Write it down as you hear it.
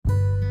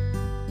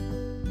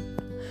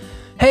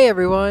Hey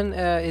everyone,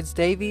 it's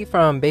Davey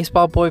from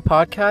Baseball Boy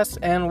Podcast,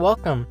 and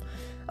welcome.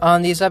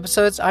 On these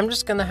episodes, I'm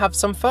just going to have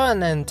some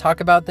fun and talk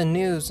about the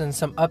news and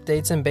some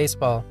updates in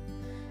baseball.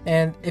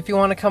 And if you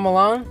want to come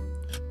along,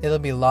 it'll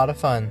be a lot of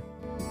fun.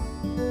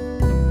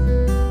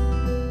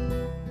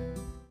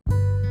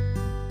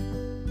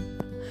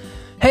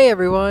 Hey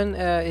everyone,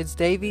 it's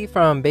Davey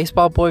from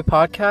Baseball Boy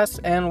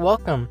Podcast, and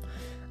welcome.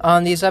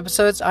 On these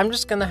episodes, I'm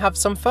just going to have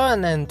some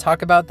fun and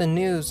talk about the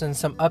news and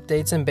some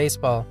updates in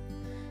baseball.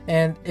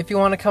 And if you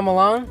want to come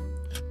along,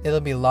 it'll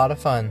be a lot of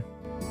fun.